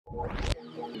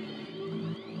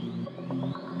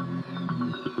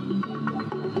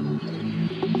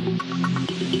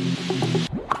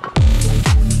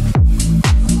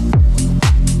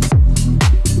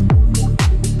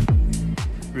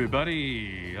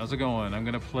Everybody, how's it going? I'm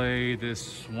gonna play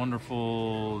this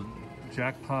wonderful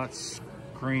Jackpot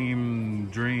Scream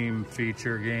Dream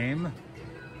feature game. I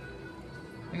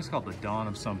think it's called the Dawn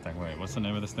of something. Wait, what's the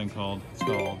name of this thing called? It's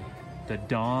called the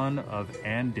Dawn of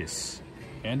Andis.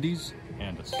 Andes?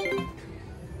 Andis.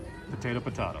 Potato,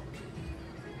 potato.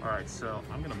 All right, so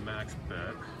I'm gonna max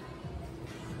bet,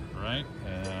 right?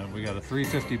 And we got a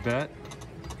 350 bet.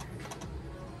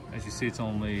 As you see, it's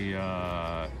only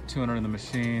 200 in the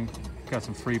machine. Got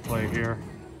some free play here.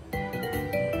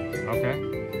 Okay.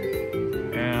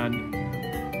 And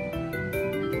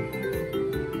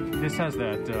this has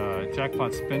that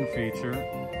jackpot spin feature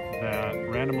that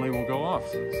randomly will go off.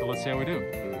 So let's see how we do.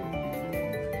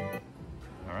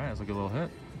 All right, let's look at a little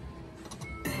hit.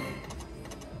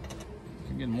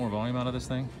 Can you get more volume out of this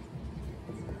thing?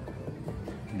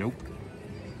 Nope.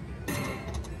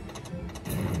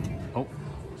 Oh.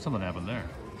 Something happened there.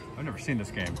 I've never seen this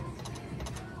game.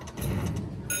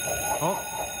 Oh,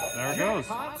 there it goes.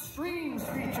 Jackpot Streams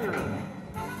feature.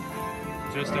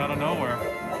 Just out of nowhere.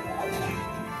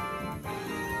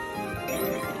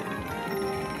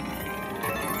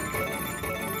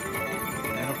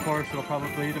 And of course, it'll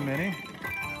probably eat a mini.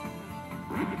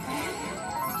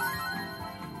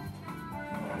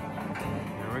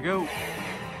 Here we go.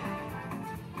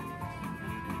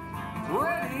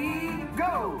 Ready,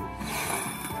 go.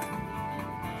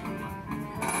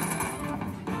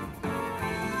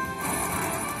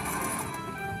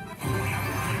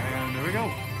 There we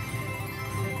go.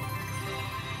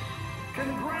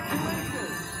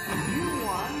 Congratulations! You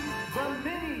won the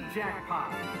mini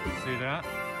jackpot. See that?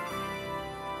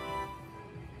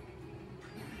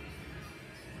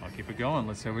 I'll keep it going.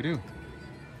 Let's see how we do.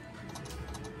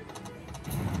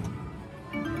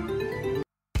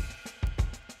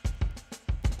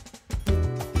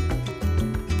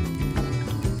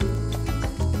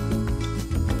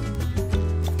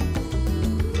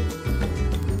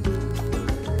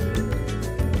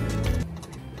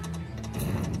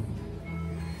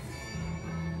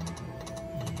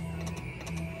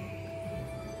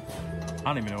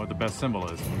 I don't even know what the best symbol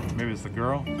is. Maybe it's the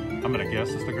girl? I'm gonna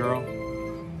guess it's the girl.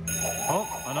 Oh,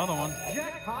 another one.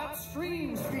 Jackpot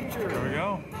Streams feature. There we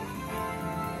go.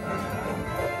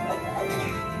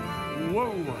 Whoa.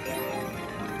 All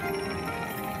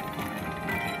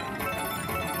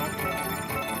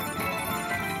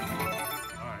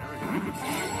right, here we go.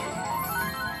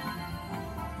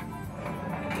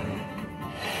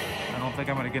 I don't think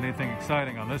I'm gonna get anything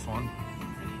exciting on this one.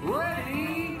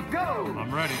 Ready, go.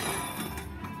 I'm ready.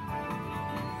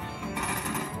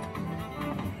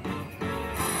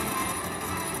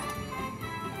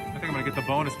 I think I'm gonna get the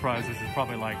bonus prize, which is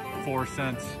probably like 4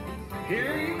 cents.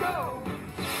 Here you go.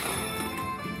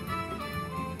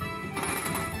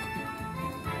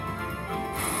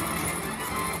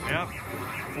 Yep,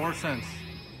 4 cents.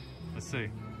 Let's see.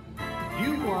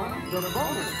 You won the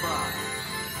bonus prize.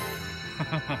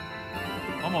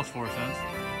 Almost 4 cents.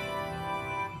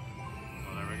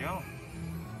 Well, there we go.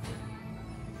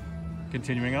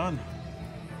 Continuing on.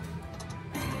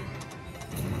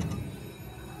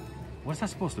 What's that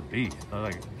supposed to be?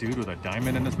 Like a dude with a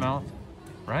diamond in his mouth?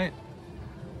 Right?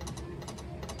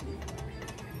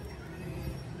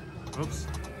 Oops.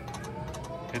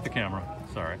 Hit the camera.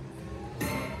 Sorry.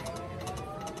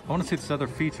 I want to see this other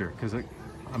feature because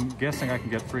I'm guessing I can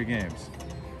get free games.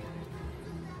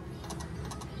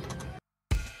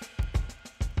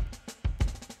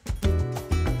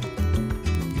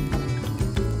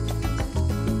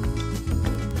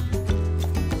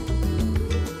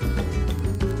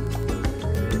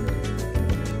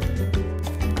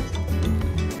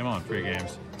 Come on, free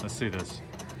games. Let's see this.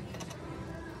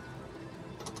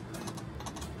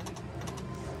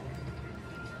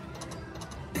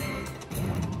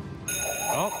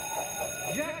 Oh,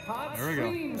 Jackpot there we go.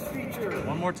 Streams feature.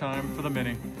 One more time for the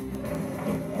mini.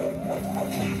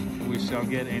 We shall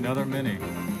get another mini.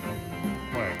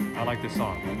 Wait, I like this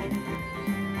song.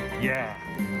 Yeah.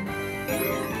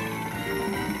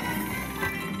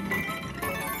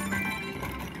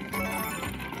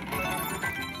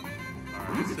 All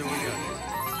right, let's see what we got.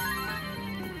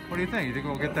 What do you think? You think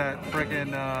we'll get that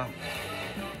frickin'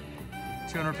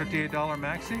 $258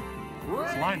 maxi?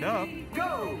 It's lined up.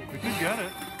 Go. We could get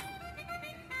it.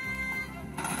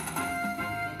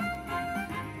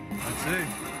 Let's see.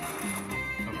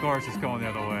 Of course, it's going the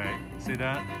other way. See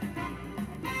that?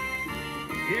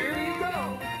 Here you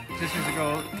go. Just needs to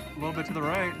go a little bit to the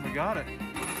right, and we got it.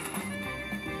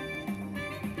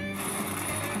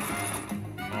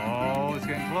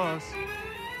 getting close.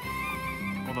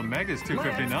 Well, the Mega's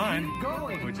 259,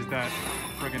 which is that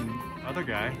friggin' other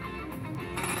guy.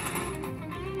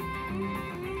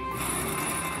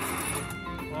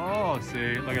 Oh,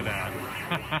 see, look at that.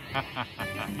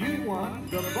 You won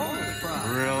the bonus prize.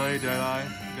 Really? Did I?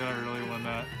 Did I really win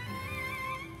that?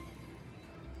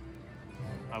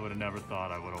 I would have never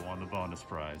thought I would have won the bonus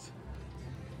prize.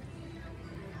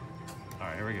 All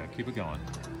right, here we go. Keep it going.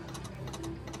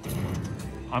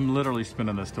 I'm literally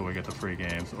spinning this till we get the free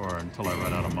games or until I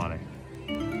run out of money.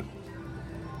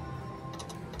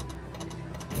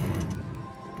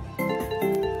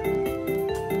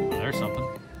 Oh, there's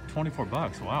something. 24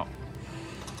 bucks. Wow.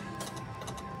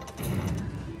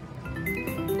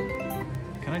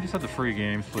 Can I just have the free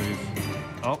games, please?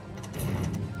 Oh.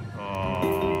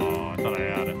 Oh, I thought I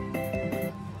had it.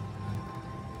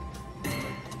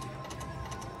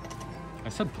 I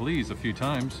said please a few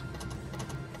times.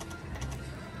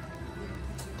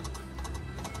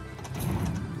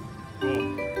 Oh.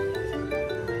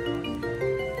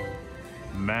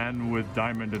 Man with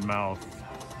diamond in mouth.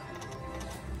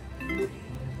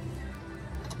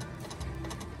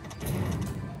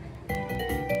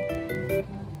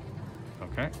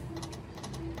 Okay.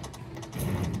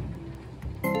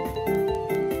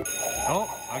 Oh,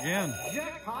 again.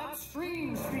 Jackpot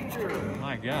streams feature.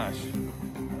 My gosh.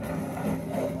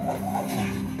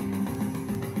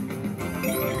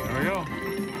 There we go.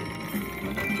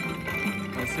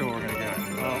 Let's see what we're gonna get.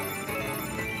 Oh,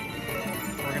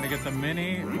 we're gonna get the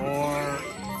mini or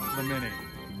the mini.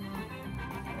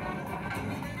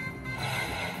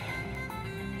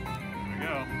 There we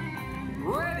go.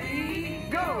 Ready,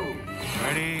 go.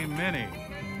 Ready, mini.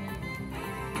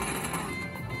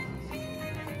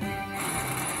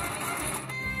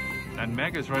 And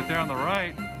Mega's right there on the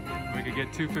right. We could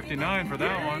get $2.59 for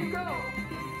that one. Go.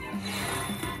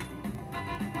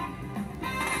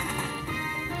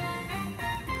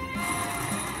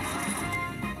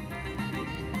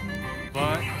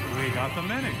 But we got the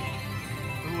mini.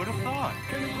 Who would have thought?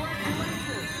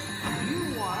 Congratulations.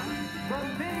 You won the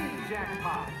mini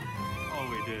jackpot. Oh,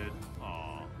 we did.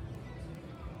 Aw.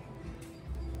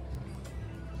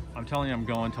 I'm telling you, I'm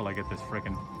going till I get this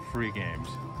frickin' free games.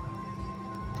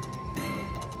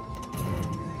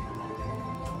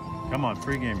 Come on,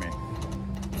 free game me.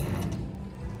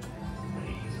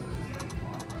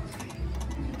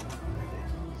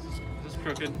 Is this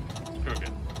crooked? It's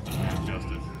crooked. Adjust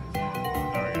it.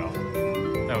 There we go.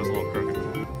 That was a little crooked.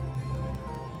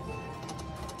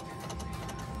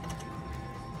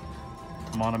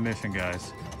 I'm on a mission,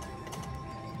 guys.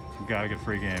 We've got to get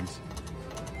free games.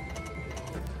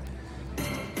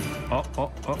 Oh,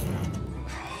 oh, oh.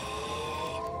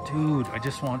 Dude, I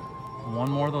just want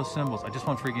one more of those symbols. I just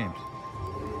want free games.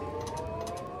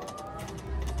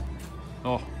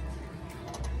 Oh.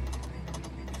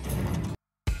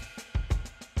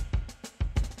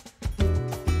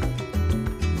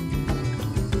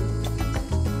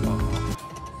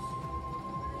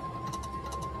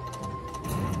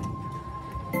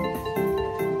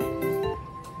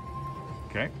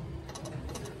 Okay.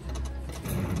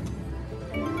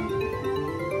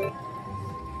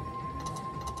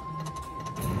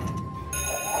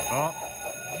 Oh,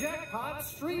 Jackpot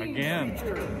streams again.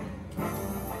 feature.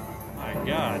 My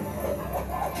God.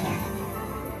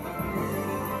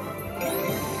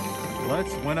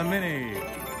 Let's win a mini.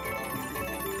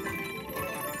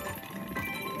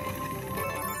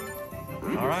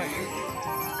 All right.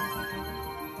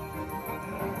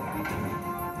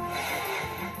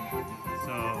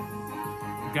 So,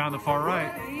 guy on the far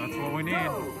right, that's what we need.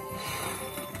 Go.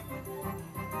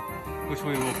 Which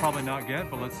we will probably not get,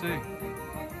 but let's see.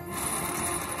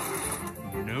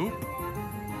 Nope.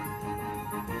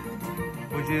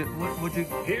 Would you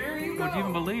Here you go.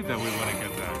 even believe that we wouldn't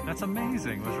get that? That's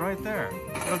amazing. It was right there.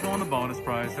 It'll go on the bonus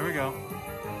prize. There we go.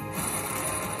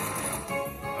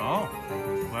 Oh,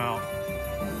 well,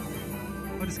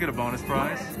 we'll just get a bonus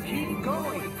prize. Let's keep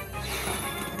going.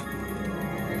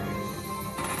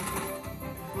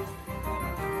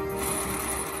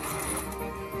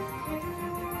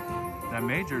 That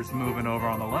major's moving over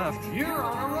on the left. You're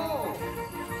on a roll.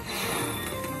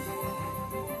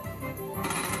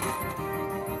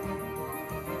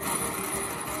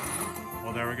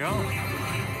 Well, there we go.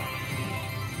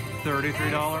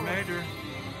 $33 major.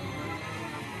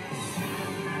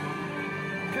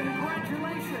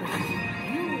 Congratulations.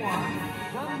 You won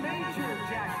the major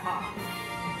jackpot.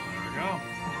 There we go.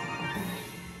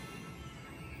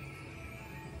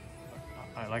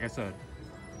 Like I said,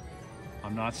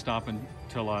 I'm not stopping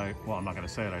till well, I'm not going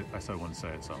to say it. I said I wouldn't say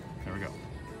it, so there we go.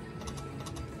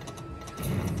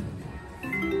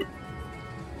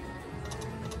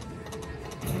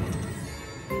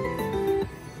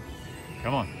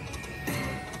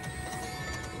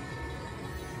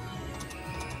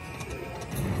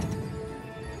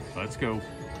 Let's go.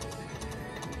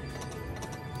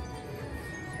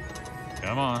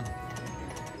 Come on.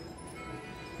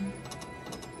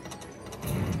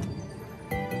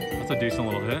 That's a decent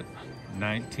little hit.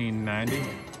 1990.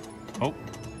 Oh.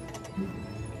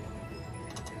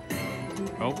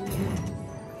 Oh.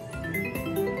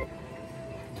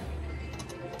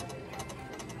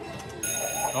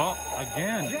 Oh,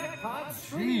 again.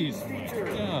 Jeez, my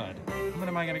God. How many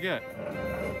am I going to get?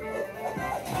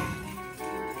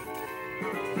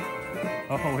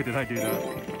 Oh, wait, did I do that?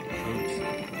 Oops.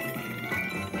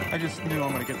 I just knew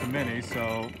I'm going to get the mini,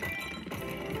 so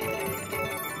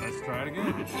let's try it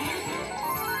again.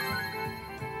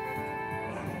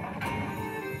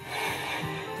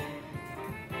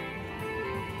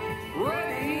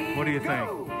 Ready, what do you think?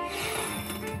 go.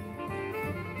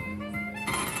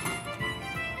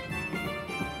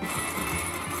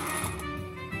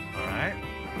 All right.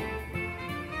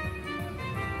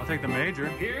 I'll take the major.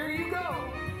 Here you go.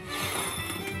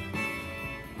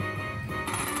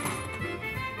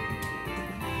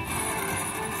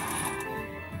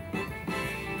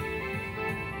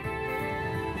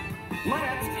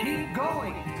 Let's keep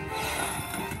going.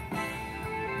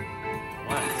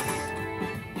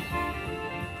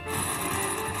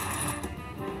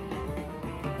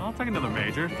 I'll take another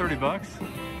major, 30 bucks.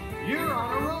 You're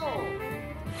on a roll.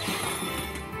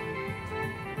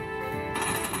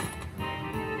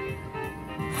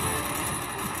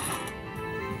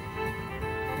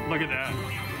 Look at that.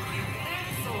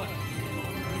 Excellent.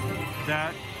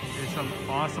 That is some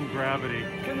awesome gravity.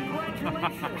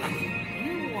 Congratulations.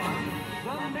 You won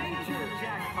the major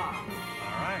jackpot.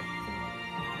 All right.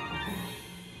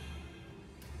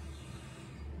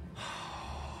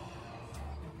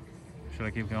 Should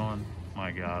I keep going?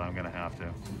 My God, I'm gonna have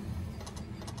to.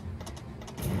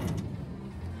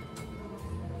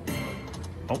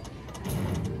 Oh.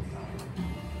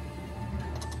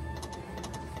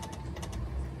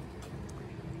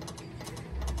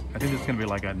 I think this is gonna be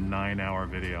like a 9-hour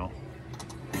video.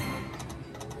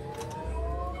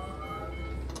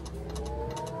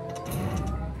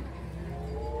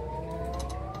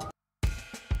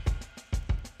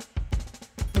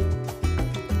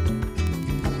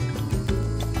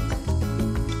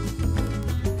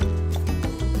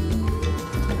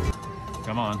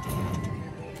 Come on.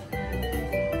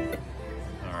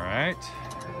 All right.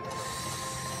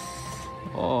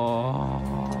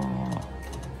 Oh,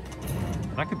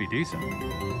 that could be decent.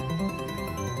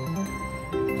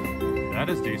 That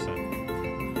is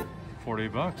decent. 40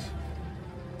 bucks.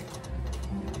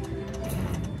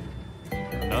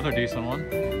 Another decent one.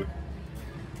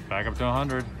 Back up to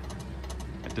 100.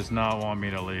 It does not want me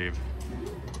to leave.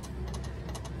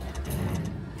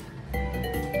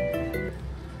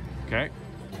 Okay.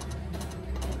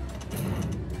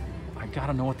 I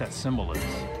gotta know what that symbol is.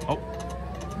 Oh.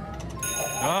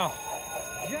 Oh.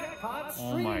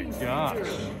 Oh my gosh.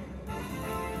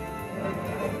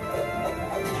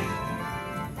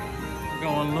 We're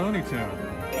going Looney Tune.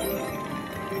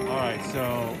 All right,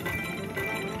 so.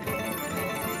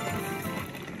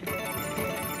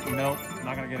 Nope,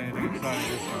 not gonna get anything exciting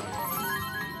this time.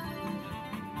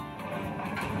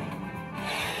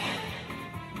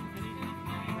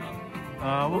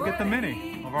 We'll get the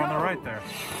mini over on the right there.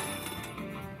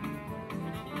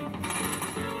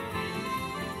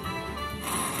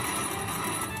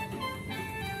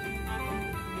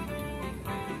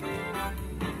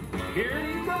 Here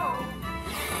you go.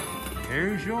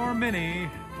 Here's your mini.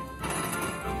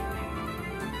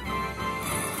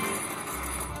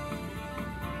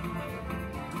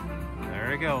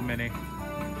 There you go, mini.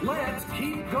 Let's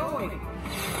keep going.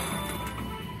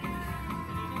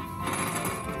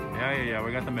 Yeah,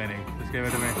 we got the mini. Just give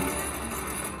it to me.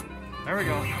 There we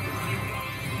go.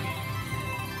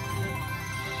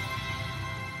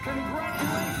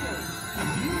 Congratulations!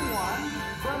 You won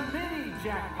the mini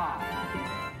jackpot.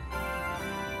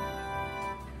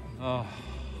 Oh,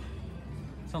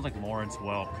 sounds like Lawrence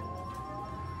Welk.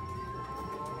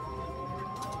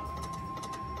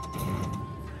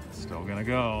 Still gonna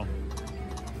go.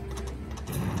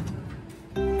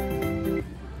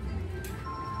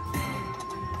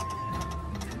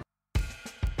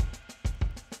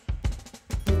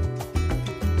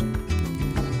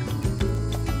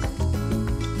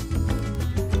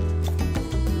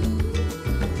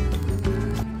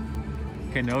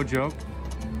 Okay, no joke.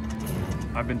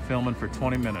 I've been filming for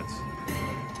 20 minutes.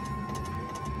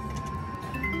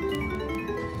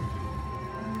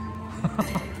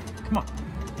 Come on.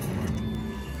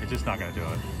 It's just not gonna do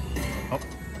it. Oh.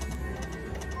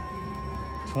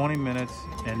 20 minutes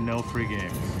and no free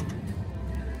games.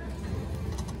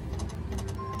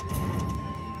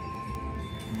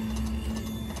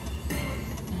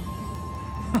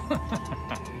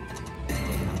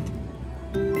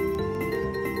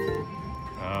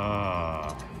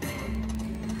 Ah.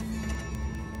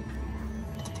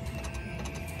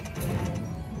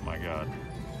 My God.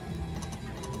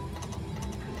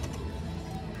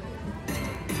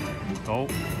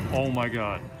 Oh my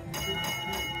God.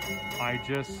 I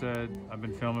just said I've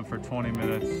been filming for 20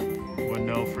 minutes with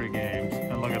no free games,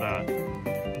 and look at that.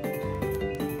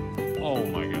 Oh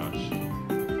my gosh.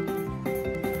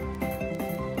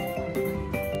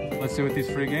 Let's see what these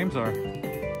free games are.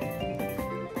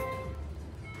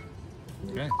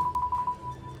 Okay.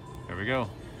 There we go.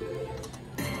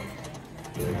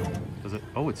 Does it?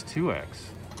 Oh, it's 2x.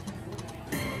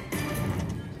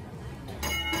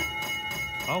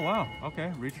 Oh wow,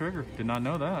 okay, re-trigger. Did not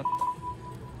know that.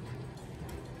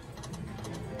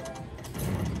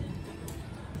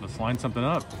 Let's line something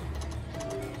up.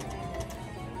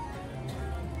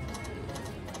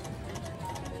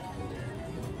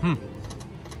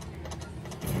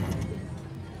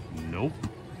 Nope.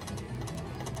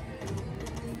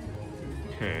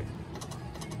 Okay.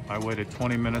 I waited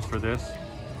 20 minutes for this.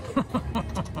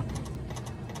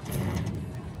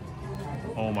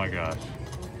 Oh my gosh.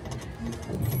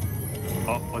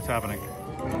 Oh, what's happening?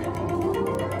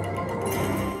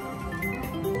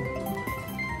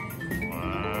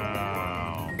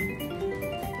 Wow.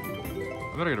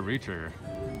 I better get a re-trigger.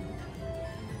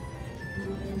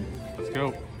 Let's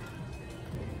go.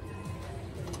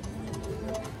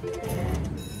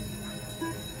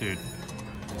 Dude.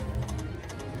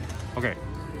 Okay,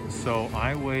 so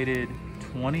I waited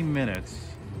 20 minutes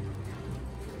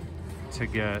to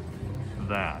get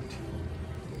that.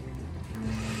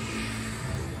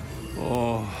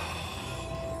 Oh,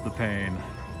 the pain.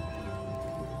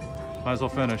 Might as well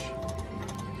finish.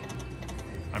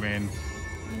 I mean,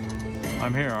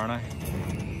 I'm here, aren't I?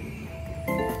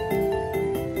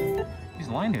 These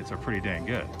line hits are pretty dang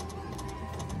good.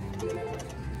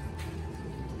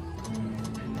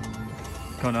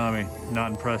 Konami, not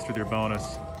impressed with your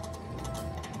bonus.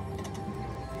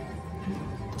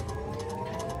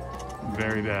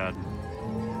 Very bad.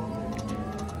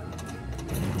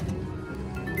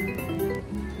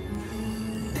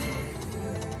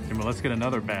 Okay, well, let's get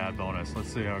another bad bonus.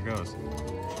 Let's see how it goes.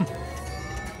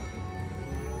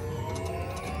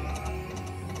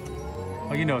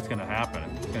 Well, you know what's gonna happen.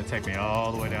 It's gonna take me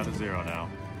all the way down to 0 now.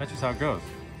 That's just how it goes.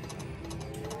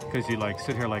 Because you like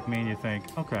sit here like me and you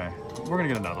think, okay, we're gonna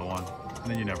get another one,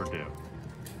 and then you never do.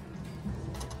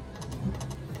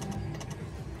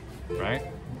 Right?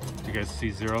 Do you guys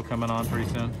see 0 coming on pretty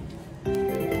soon?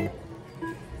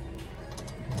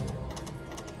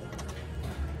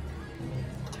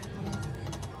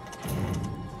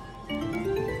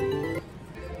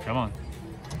 Come on.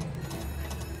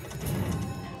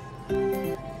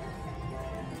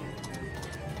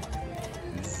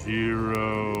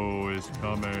 Zero is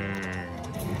coming.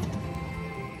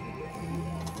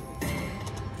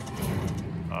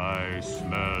 I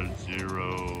smell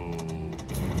 0.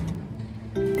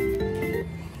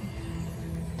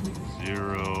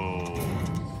 0.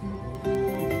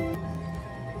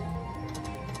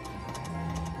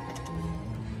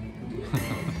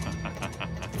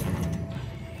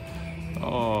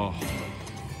 Oh.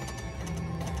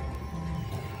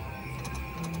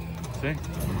 See?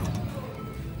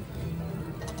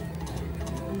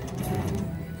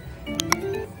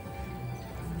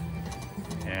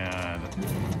 And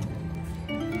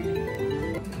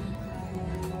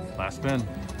last spin.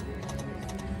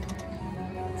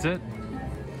 That's it.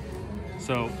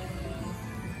 So,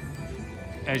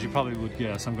 as you probably would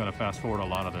guess, I'm going to fast forward a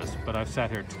lot of this, but I've sat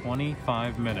here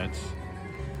 25 minutes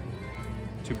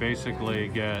to basically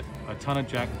get a ton of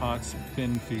jackpot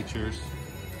spin features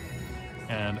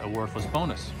and a worthless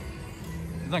bonus.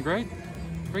 Isn't that great?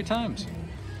 Great times.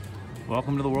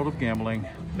 Welcome to the world of gambling.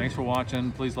 Thanks for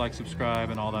watching. Please like, subscribe,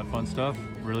 and all that fun stuff.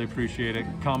 Really appreciate it.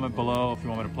 Comment below if you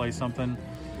want me to play something,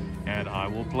 and I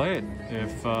will play it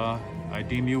if I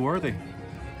deem you worthy.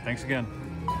 Thanks again.